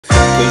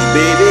'cause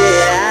baby,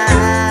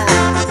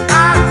 yeah,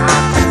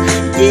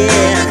 I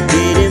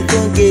didn't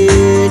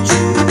forget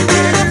you.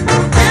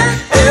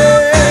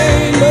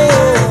 Hey, no,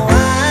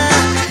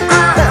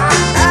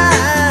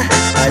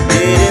 I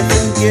didn't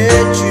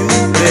forget you,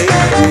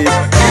 baby.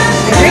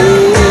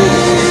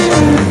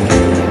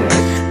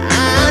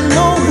 I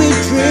know we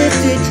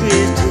drifted.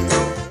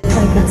 I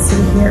could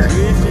sit here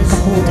the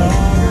whole day.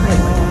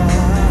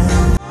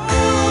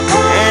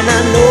 And I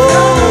know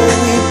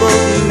we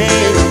both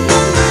made a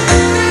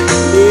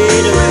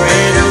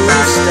brand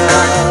new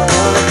start.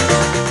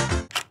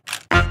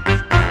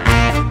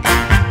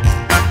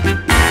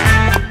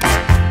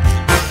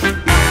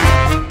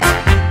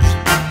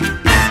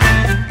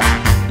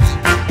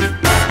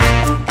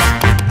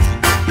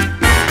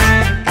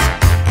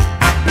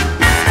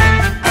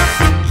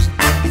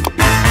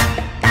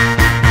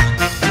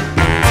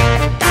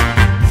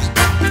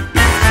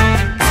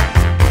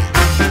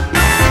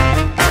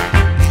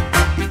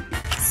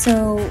 So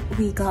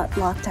we got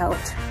locked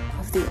out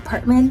of the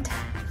apartment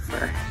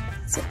for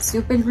some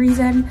stupid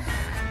reason.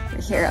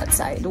 We're here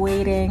outside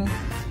waiting.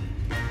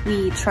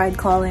 We tried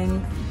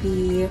calling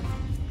the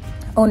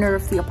owner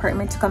of the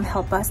apartment to come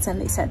help us,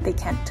 and they said they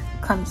can't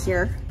come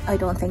here. I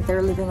don't think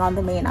they're living on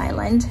the main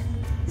island.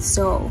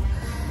 So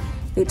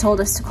they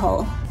told us to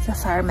call the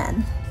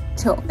fireman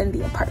to open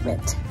the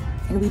apartment.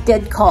 And we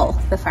did call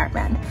the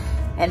fireman,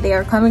 and they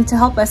are coming to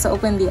help us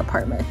open the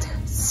apartment.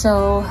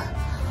 So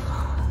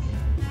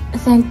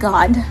thank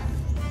God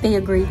they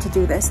agreed to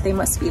do this. They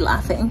must be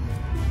laughing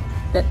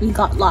that we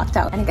got locked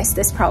out. And I guess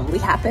this probably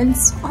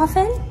happens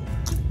often.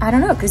 I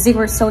don't know, because they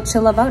were so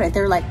chill about it.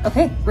 They're like,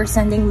 okay, we're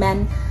sending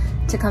men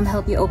to come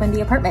help you open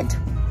the apartment.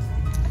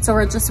 So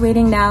we're just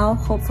waiting now.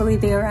 Hopefully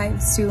they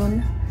arrive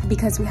soon,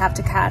 because we have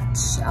to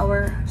catch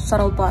our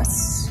shuttle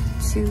bus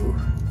to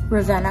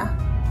Ravenna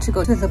to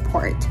go to the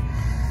port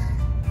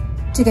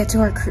to get to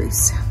our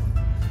cruise.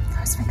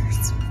 Cross fingers.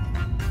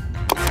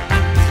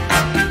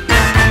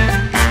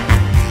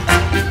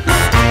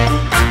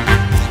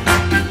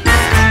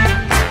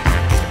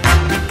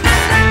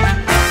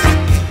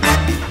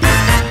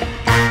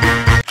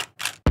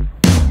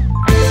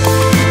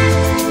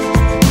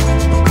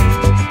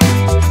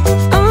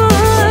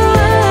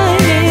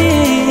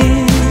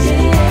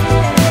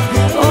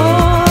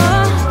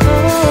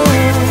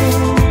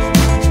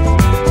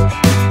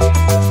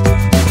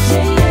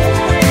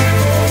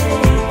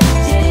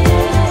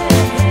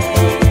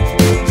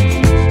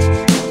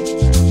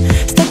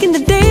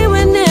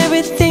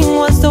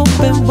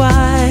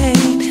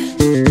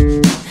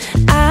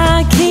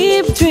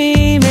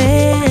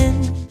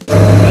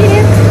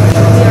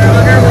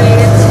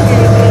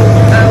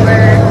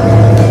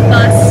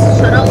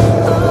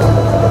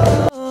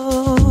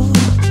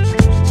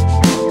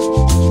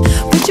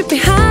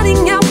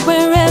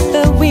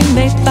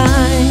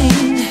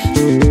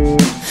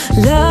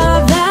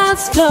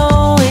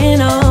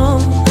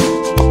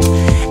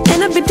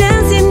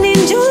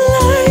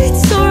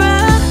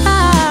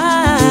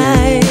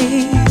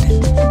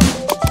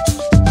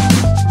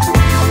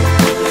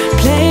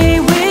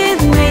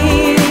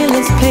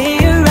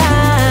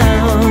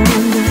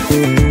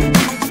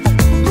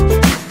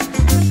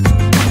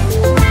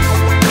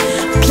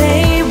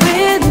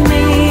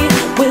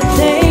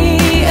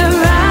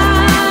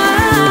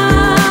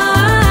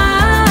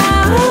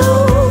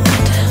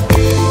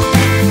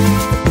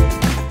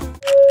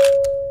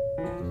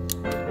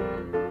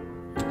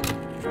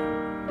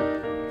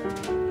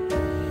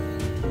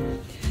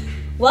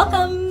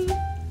 Welcome!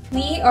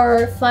 We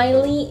are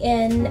finally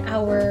in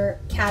our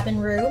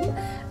cabin room.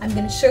 I'm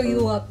gonna show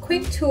you a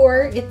quick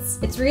tour.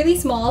 It's really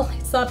small,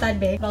 it's not that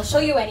big, but I'll show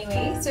you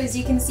anyway. So as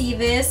you can see,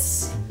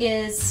 this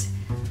is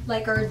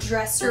like our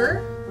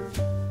dresser.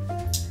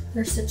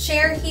 There's a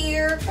chair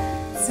here,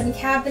 some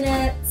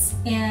cabinets,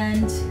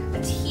 and a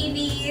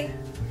TV.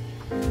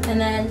 And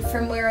then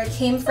from where I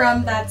came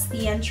from, that's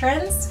the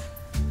entrance.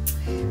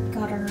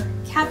 Got our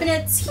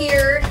cabinets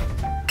here.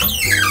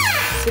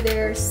 So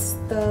there's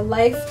the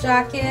life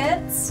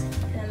jackets,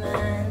 and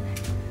then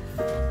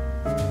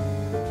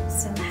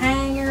some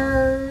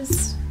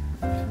hangers,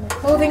 and a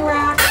clothing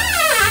rack.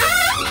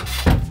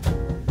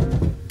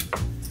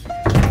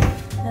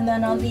 And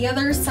then on the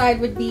other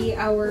side would be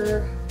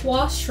our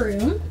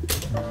washroom.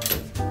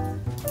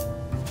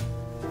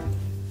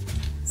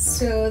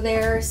 So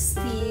there's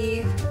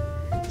the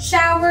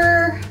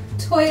shower,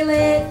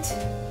 toilet,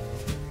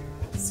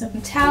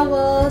 some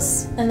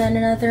towels, and then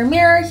another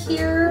mirror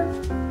here.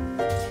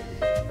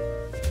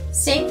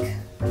 Sink,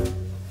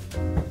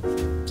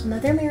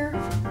 another mirror,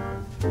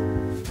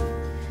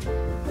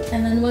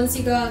 and then once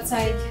you go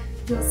outside,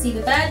 you'll see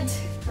the bed.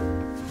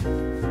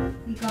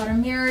 We got a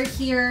mirror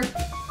here.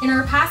 In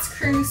our past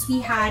cruise, we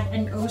had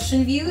an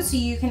ocean view, so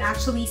you can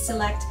actually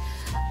select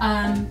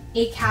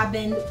a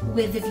cabin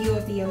with the view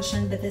of the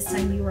ocean, but this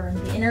time we were in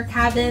the inner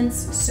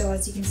cabins. So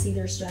as you can see,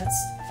 there's just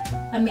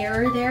a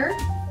mirror there.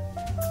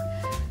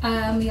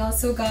 We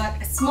also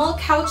got a small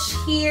couch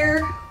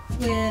here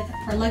with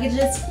our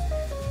luggages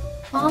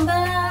on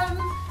them.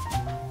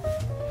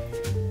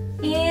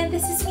 And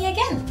this is me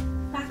again,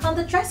 back on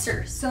the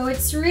dresser. So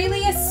it's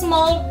really a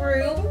small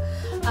room,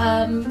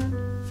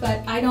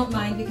 but I don't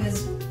mind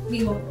because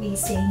we won't be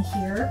staying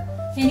here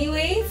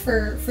anyway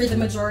for the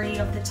majority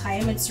of the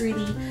time. It's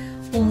really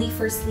only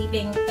for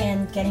sleeping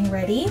and getting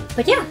ready.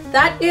 But yeah,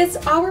 that is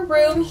our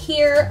room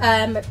here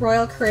at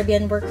Royal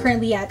Caribbean. We're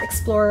currently at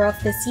Explorer of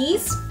the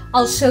Seas.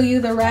 I'll show you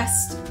the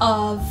rest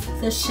of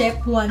the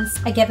ship once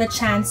I get the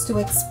chance to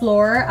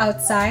explore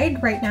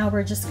outside. Right now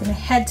we're just gonna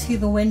head to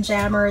the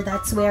Windjammer.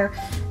 That's where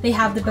they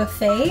have the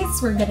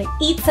buffets. We're gonna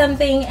eat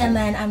something and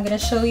then I'm gonna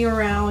show you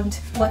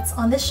around what's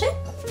on the ship.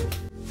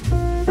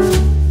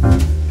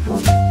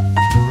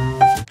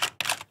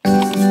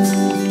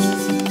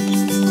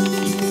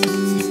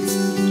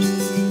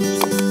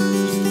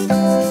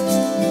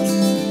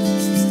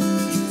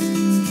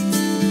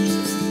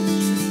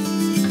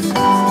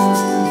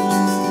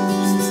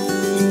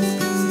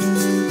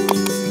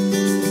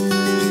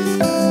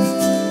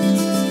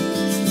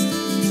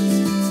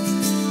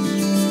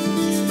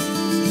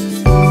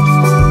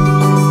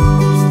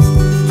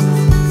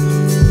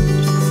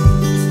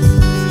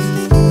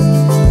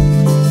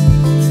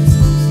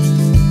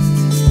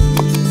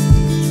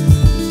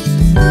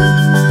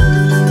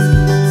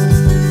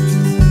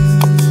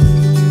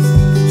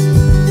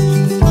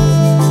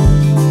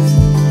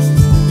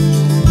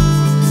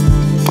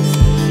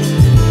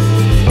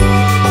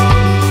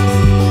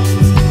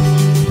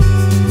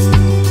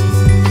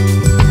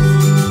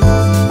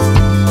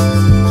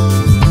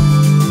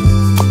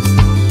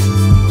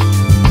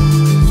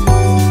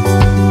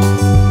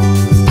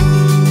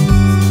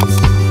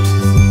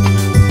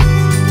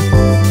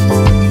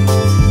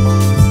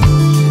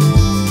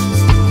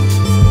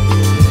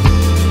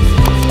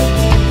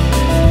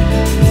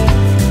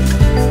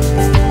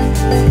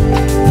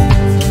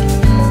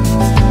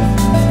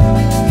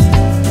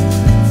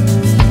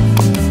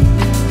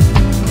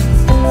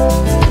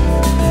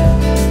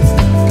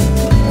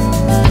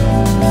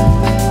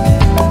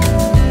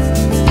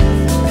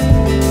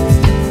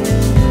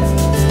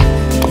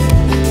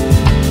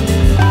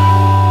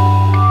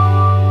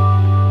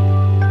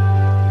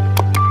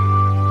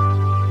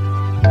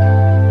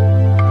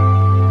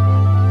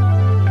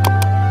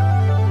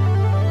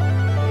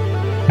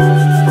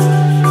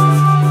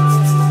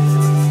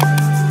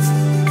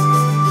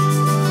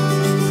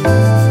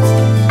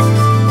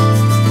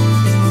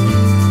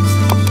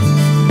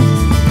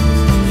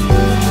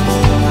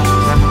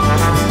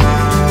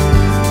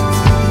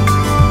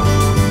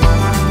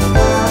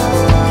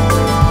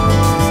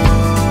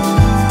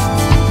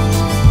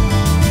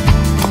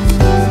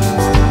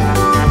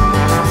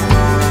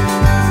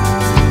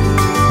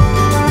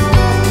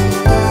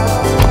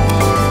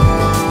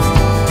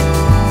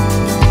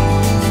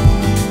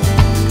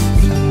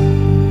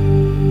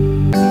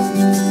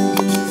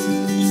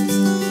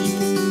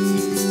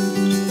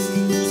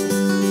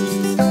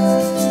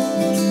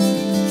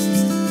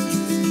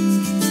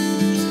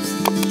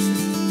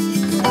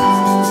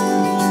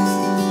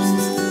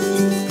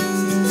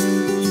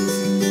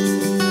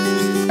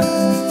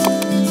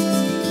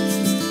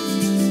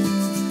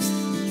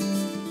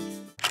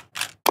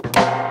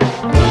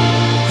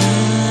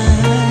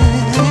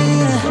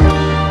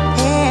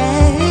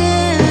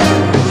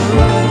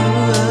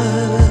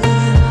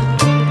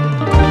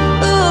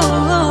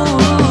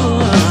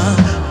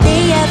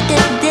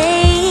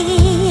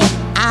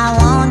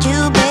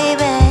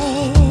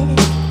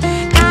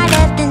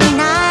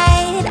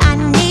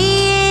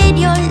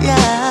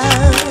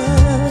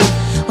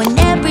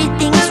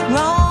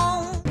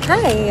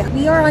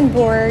 We are on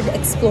board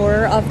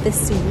Explorer of the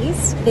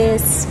Seas.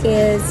 This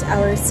is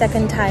our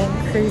second time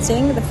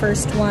cruising. The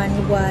first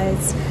one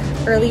was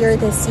earlier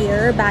this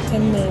year, back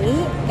in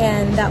May,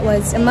 and that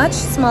was a much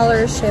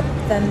smaller ship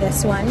than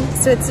this one.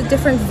 So it's a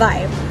different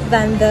vibe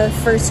than the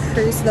first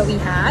cruise that we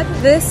had.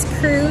 This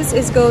cruise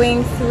is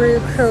going through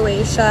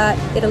Croatia,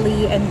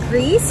 Italy, and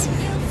Greece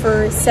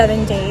for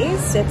 7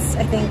 days.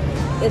 I think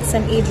it's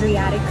an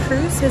Adriatic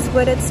cruise is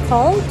what it's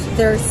called.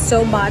 There's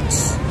so much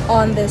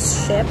on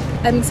this ship.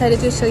 I'm excited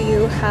to show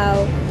you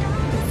how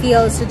it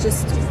feels to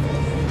just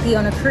be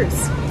on a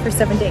cruise for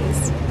 7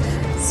 days.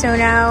 So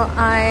now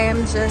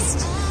I'm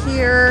just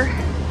here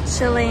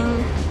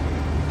chilling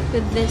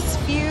with this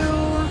view.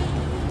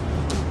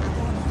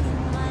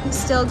 We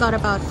still got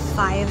about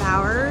 5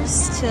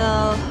 hours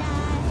till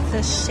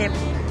the ship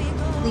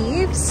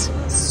leaves.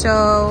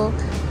 So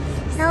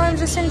now I'm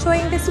just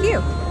enjoying this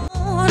view.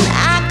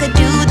 I could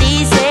do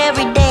this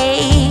every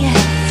day,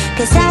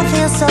 'cause I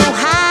feel so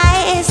high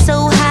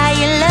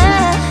in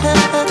love.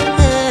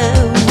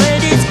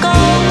 When it's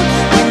cold,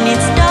 when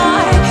it's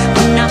dark,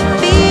 when I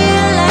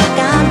feel like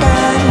I'm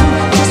done,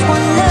 just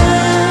one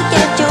look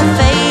at your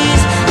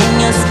face and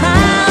your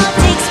smile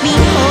takes me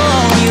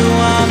home. You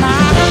are my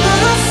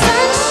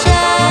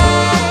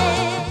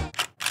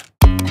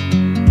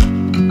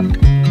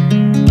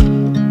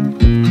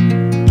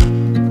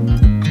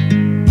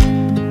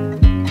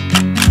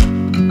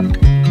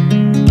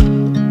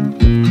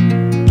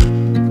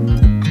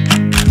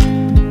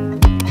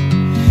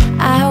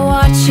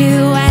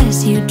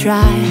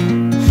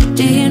drive.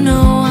 Do you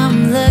know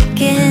I'm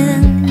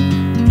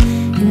looking?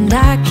 and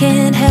I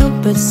can't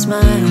help but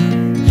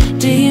smile.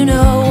 Do you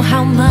know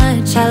how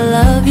much I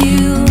love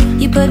you?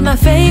 You put my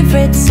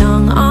favorite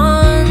song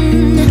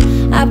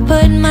on, I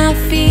put my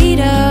feet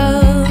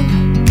up,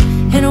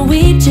 and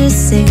we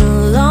just sing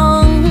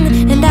along.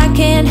 And I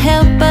can't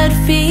help but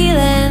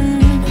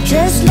feeling,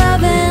 just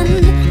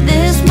loving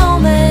this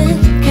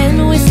moment.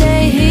 Can we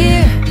stay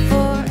here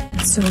for?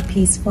 So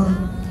peaceful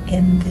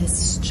in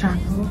this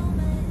chapel.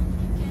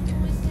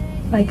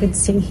 If I could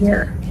stay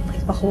here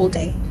like the whole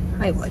day,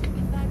 I would.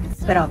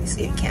 But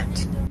obviously I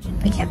can't.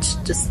 I can't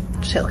just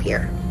chill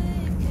here.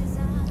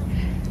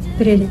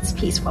 But it is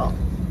peaceful.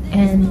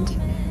 And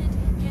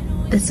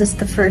this is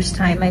the first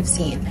time I've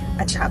seen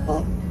a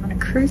chapel on a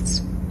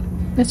cruise,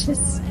 which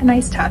is a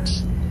nice touch.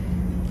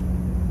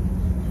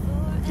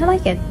 I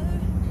like it.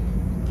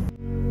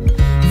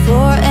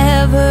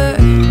 Forever,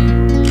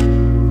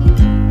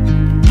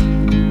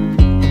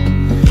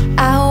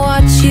 I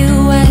watch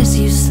you as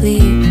you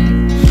sleep.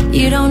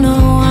 You don't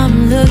know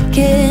I'm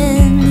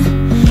looking.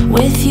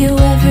 With you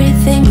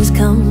everything's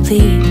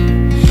complete.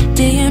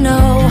 Do you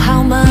know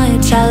how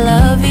much I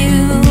love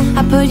you?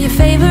 I put your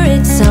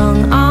favorite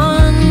song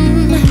on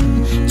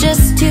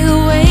just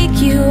to wake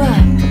you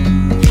up.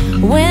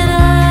 When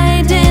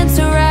I dance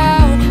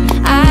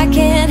around, I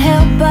can't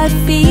help but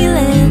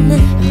feeling,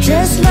 I'm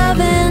just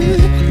loving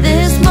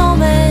this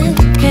moment.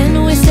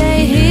 Can we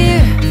stay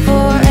here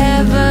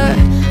forever?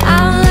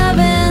 I'm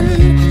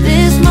loving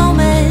this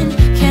moment.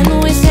 Can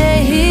we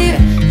stay here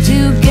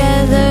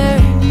together?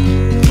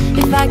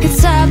 If I could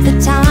stop the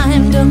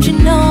time, don't you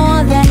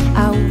know that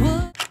I would?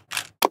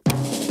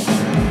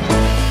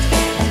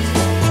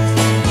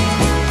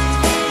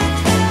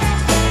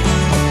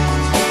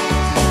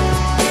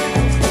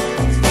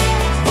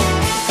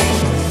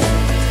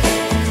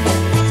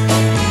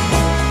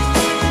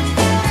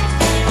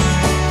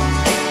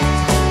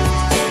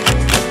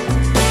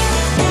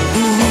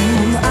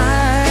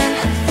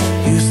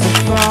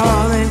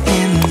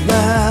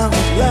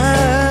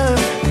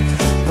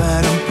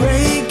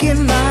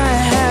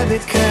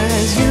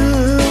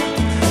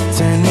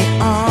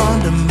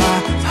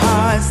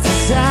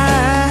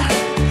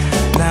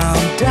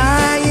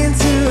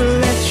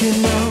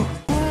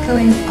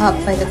 Going up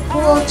by the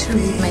pool to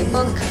read my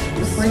book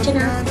before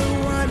dinner.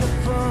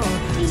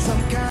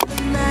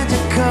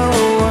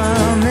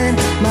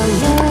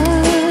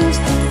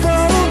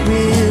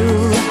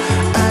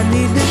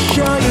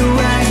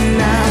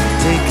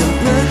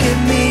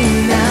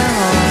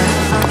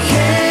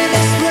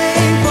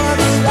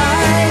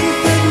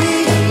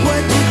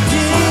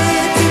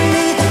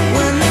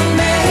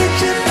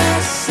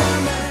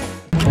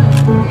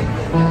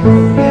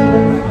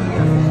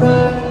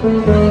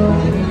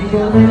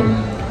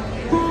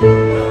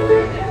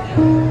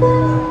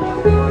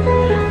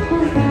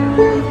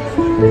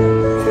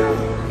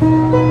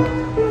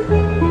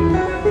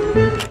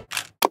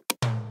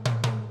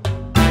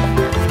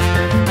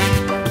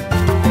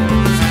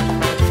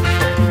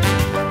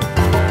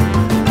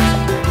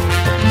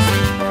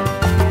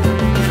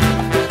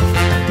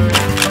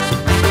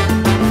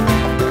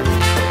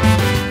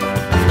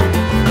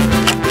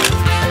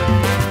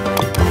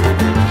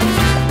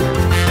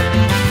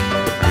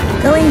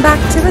 Going back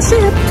to the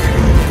ship.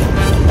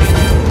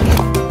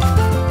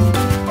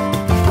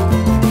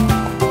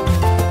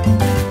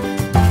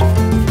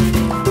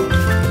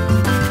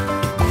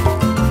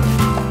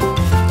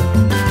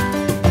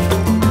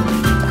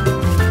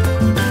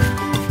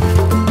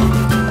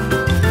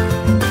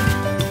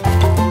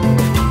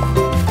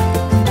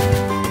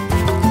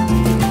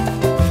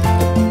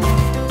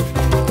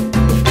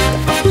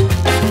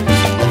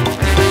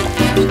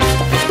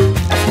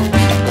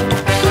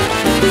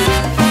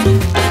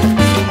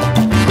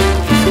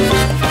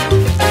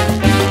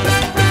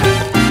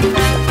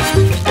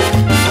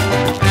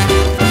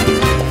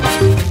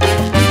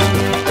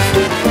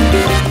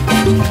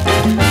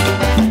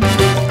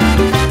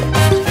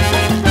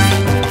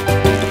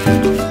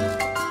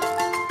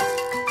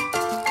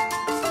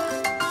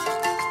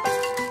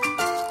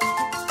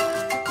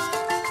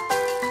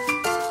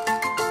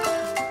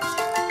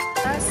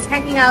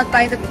 Hanging out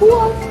by the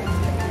pool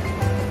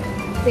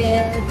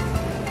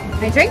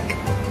with my drink.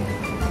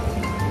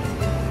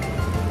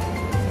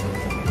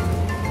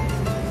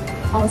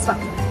 All is fun.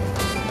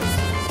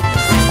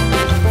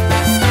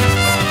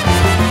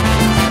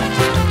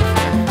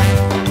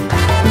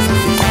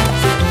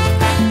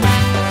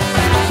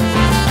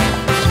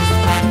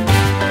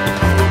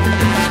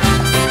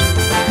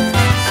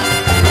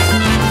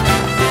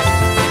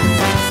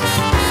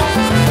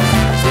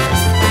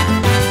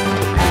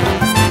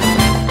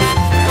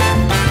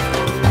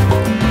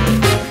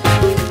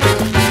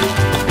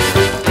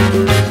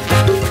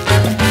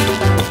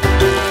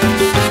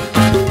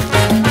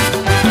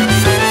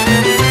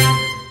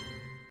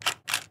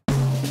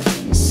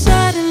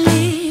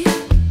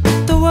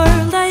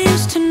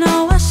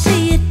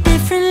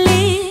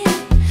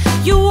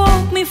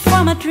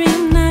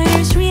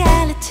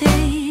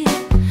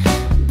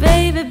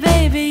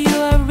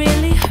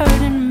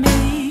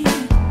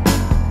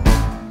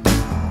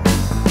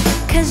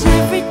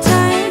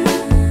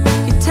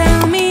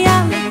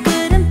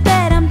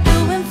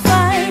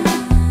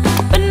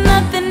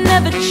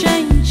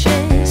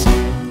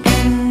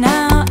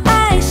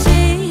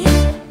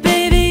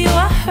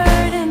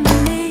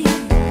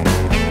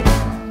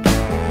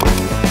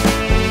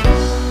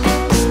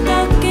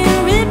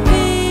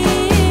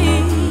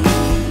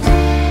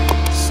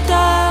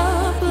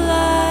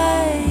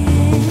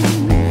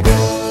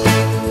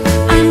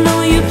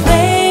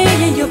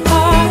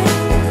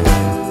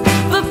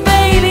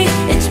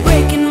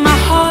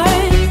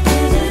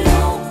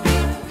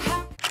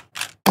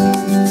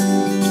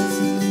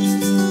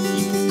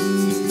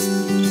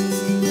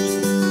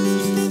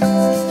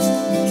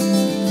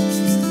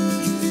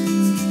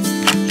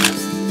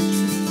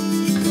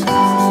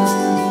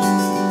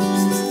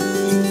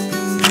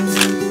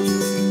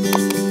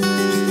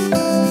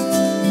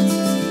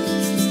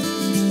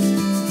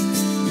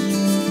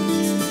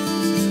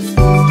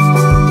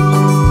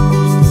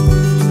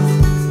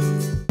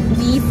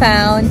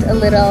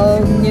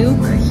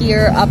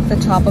 here up the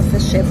top of the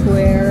ship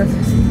where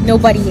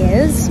nobody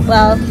is.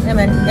 Well, I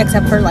mean,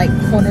 except for like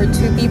 1 or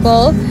 2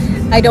 people.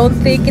 I don't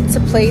think it's a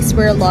place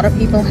where a lot of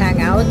people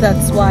hang out.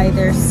 That's why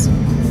there's,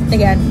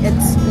 again,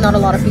 it's not a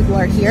lot of people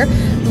are here.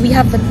 We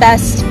have the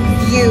best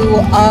view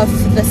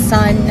of the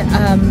sun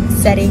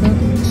setting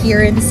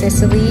here in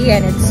Sicily,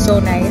 and it's so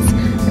nice.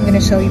 I'm gonna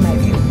show you my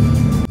view.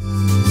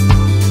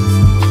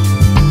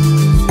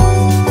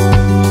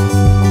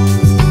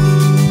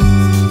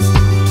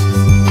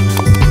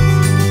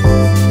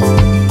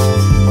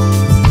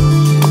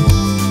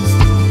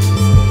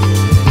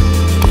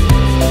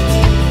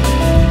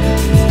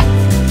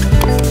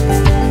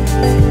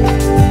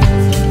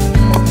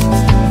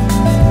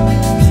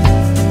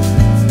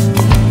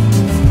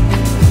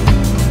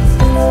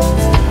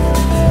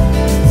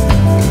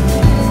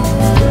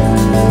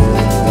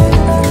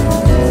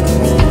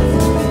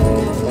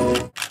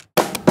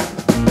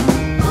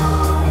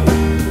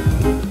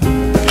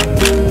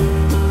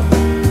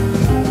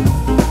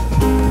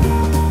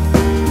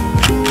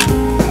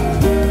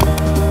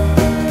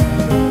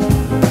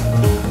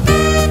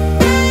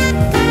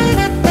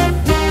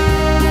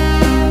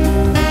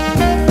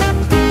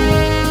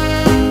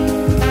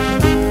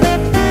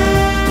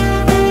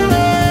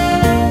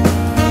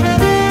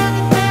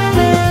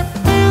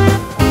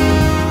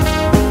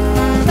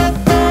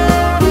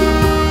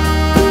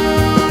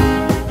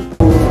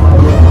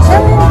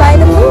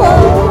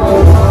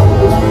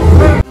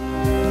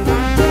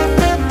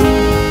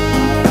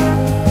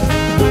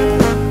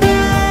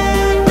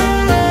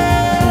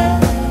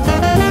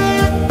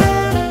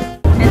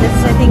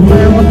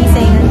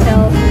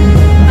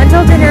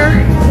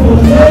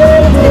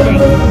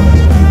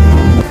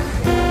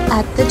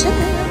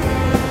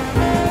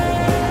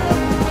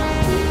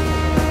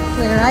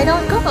 I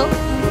don't go.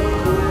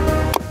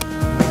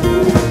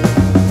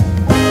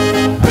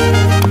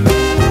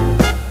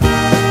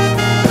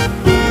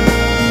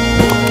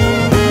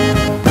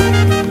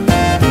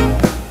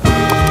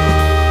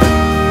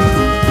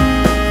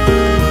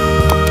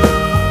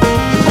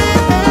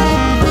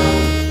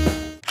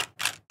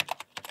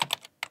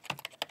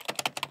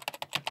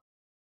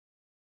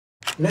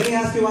 Let me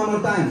ask you one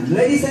more time.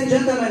 Ladies and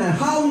gentlemen,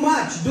 how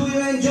much do you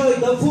enjoy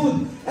the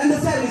food and the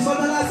service for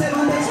the last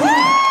 7 days?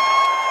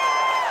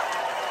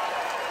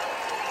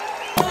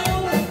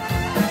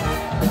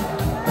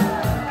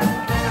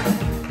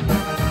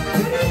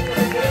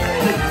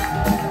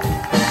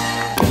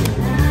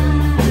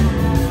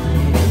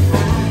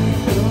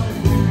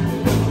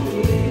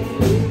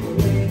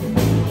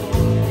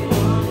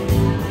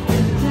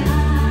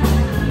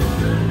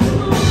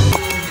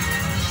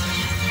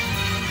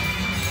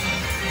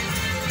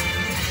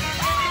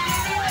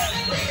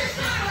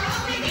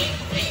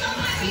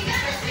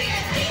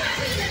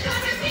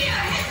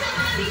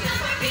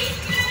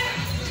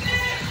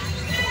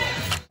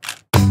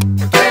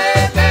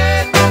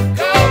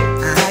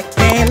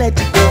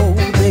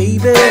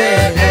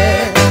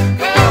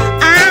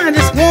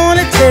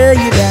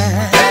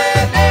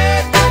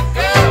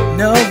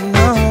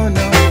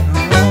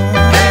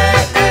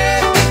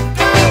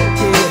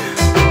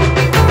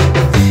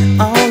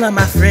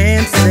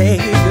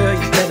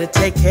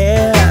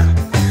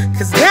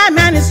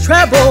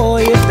 Trouble,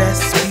 you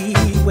best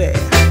beware.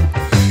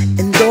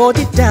 And though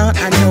deep down,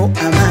 I know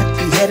I might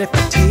be headed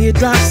for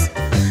teardrops.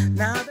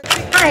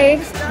 Hi,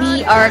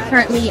 we are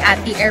currently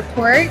at the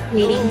airport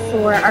waiting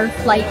for our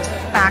flight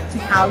back to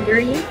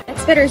Calgary.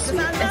 It's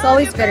bittersweet. It's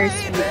always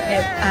bittersweet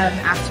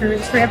after a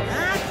trip.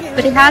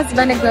 But it has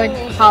been a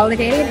good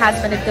holiday. It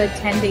has been a good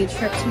 10-day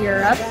trip to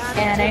Europe.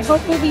 And I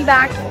hope we'll be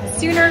back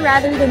sooner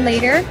rather than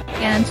later.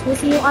 And we'll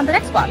see you on the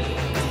next vlog.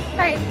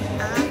 Bye.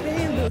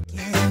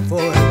 For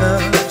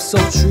love so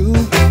true.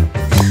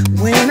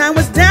 When I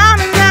was down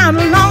and out,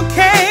 along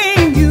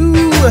came you.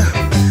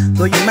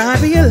 Though you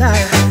might be a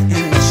liar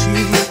and a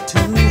cheat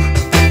too,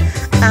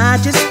 I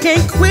just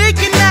can't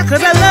quit you now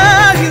 'cause I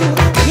love